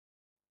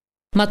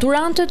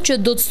Maturantët që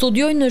do të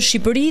studiojnë në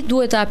Shqipëri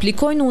duhet të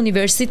aplikojnë në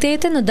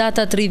universitete në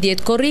data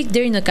 30 korrik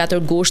deri në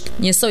 4 gusht.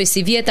 Njësoj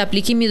si vjet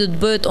aplikimi do të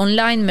bëhet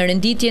online me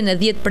renditjen e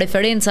 10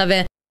 preferencave,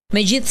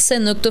 megjithse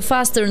në këtë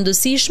fazë të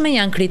rëndësishme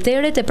janë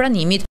kriteret e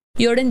pranimit,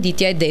 jo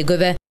renditja e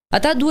degëve.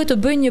 Ata duhet të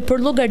bëjnë një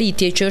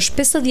përllogaritje që është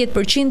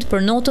 50%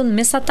 për notën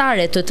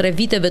mesatare të 3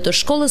 viteve të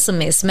shkollës së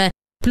mesme,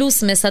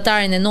 plus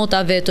mesataren e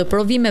notave të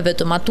provimeve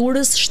të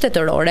maturës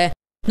shtetërore.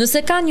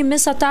 Nëse ka një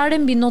mesatare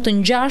mbi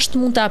notën 6,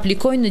 mund të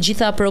aplikojnë në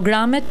gjitha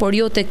programet, por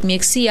jo tek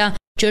mjekësia,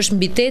 që është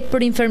mbi 8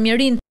 për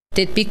infermierin,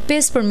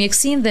 8.5 për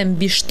mjekësin dhe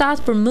mbi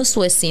 7 për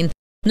mësuesin.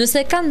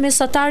 Nëse kanë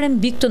mesatare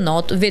mbi këtë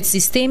notë, vetë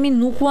sistemi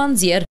nuk u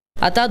anxjerr,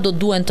 ata do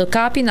duhen të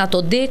kapin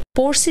ato dek,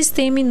 por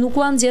sistemi nuk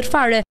u anxjerr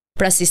fare,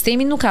 pra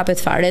sistemi nuk kapet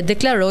fare,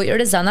 deklaroi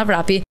Rezana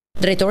Vrapi,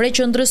 drejtore e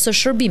qendrës së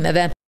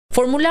shërbimeve.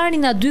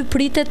 Formularin A2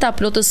 pritet ta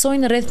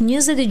plotësojnë rreth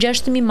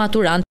 26.000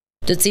 maturant,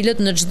 të cilët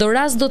në çdo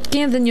rast do të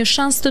kenë dhe një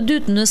shans të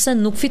dytë nëse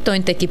nuk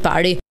fitojnë tek i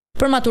pari.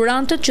 Për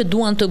maturantët që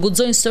duan të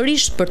guxojnë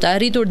sërish për të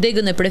arritur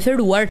degën e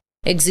preferuar,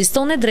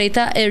 ekziston e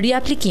drejta e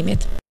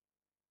riaplikimit.